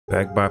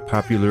Back by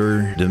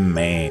popular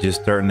demand.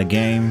 Just starting the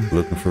game,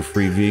 looking for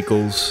free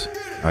vehicles.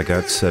 I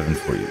got 7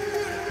 for you.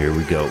 Here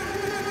we go.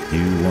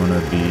 You wanna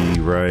be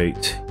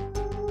right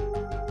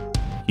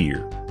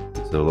here.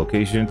 So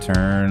location,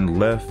 turn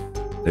left.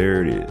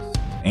 There it is.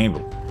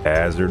 Ambulance,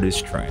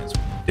 hazardous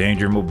transport.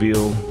 Danger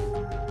mobile,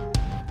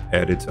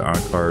 added to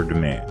on-car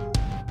demand.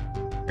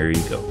 There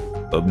you go.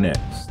 Up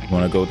next, you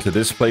wanna go to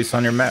this place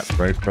on your map,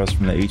 right across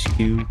from the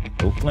HQ,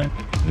 Oakland.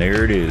 And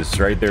there it is,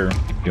 right there.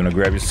 You wanna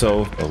grab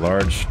yourself a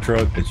large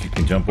truck that you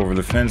can jump over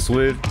the fence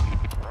with,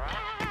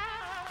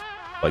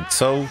 like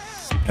so.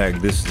 Pack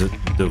this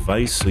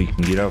device so you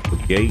can get out the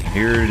gate.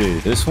 Here it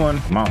is. This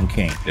one, Mountain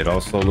King. It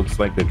also looks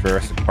like the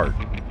Jurassic Park.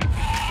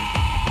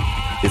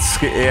 It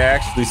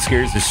actually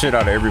scares the shit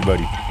out of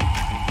everybody.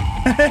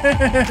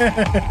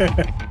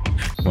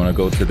 You want to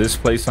go to this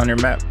place on your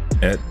map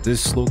at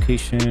this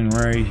location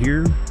right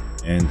here,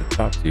 and the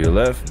top to your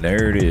left.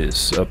 There it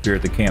is, up here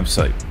at the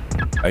campsite.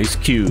 Ice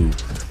Cube.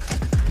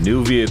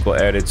 New vehicle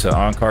added to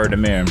on-car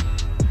demand.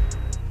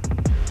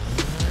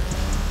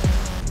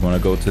 You want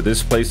to go to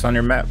this place on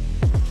your map.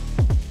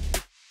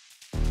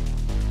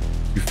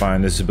 You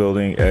find this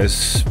building,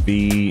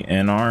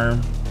 SBNR.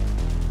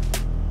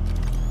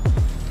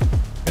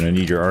 Gonna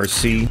need your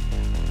RC.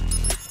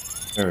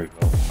 There we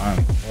go. I'm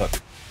up.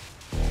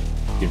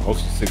 Get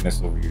motion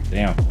sickness over here.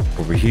 Damn.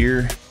 Over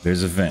here,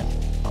 there's a vent.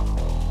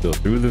 Go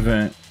through the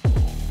vent.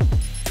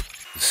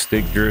 The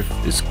stick drift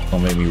is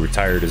gonna make me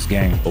retire this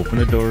game. Open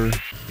the door.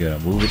 You gotta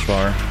move the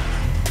car.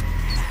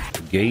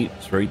 The gate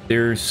is right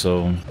there,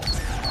 so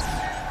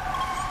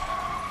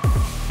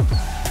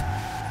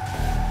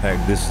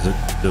pack this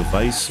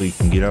device so you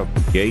can get out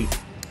the gate.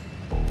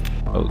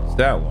 Oh, it's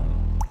that one.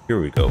 Here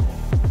we go.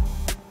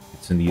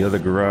 It's in the other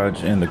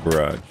garage and the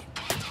garage.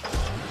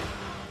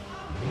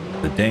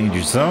 The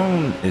danger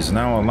zone is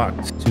now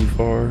unlocked. Too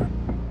far.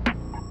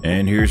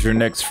 And here's your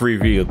next free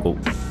vehicle.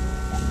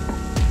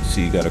 So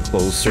you got a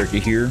closed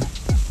circuit here.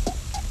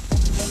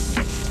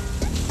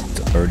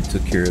 Already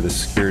took care of the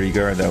security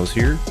guard that was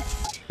here.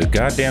 The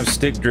goddamn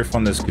stick drift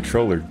on this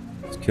controller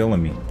is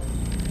killing me.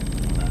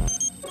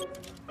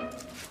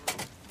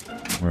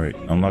 All right,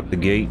 unlock the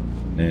gate,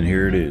 and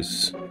here it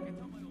is.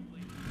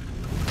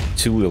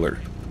 Two-wheeler.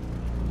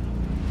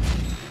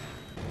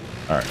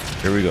 All right,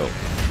 here we go.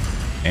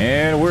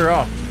 And we're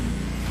off.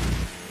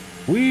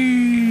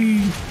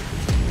 Whee!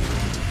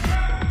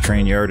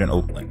 Train yard in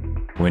Oakland.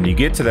 When you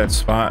get to that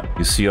spot,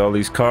 you see all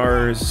these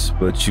cars,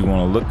 but you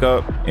want to look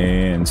up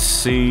and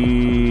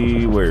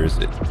see, where is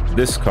it?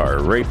 This car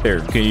right there.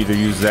 You can either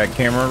use that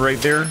camera right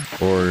there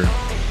or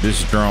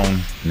this drone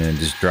and then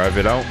just drive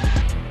it out.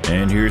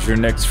 And here's your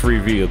next free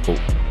vehicle.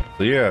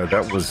 So yeah,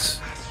 that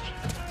was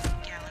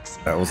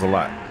a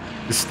lot.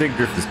 This stick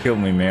drift is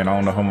killing me, man. I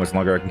don't know how much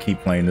longer I can keep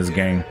playing this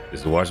game.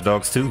 This is Watch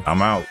Dogs 2.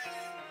 I'm out.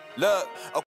 Look.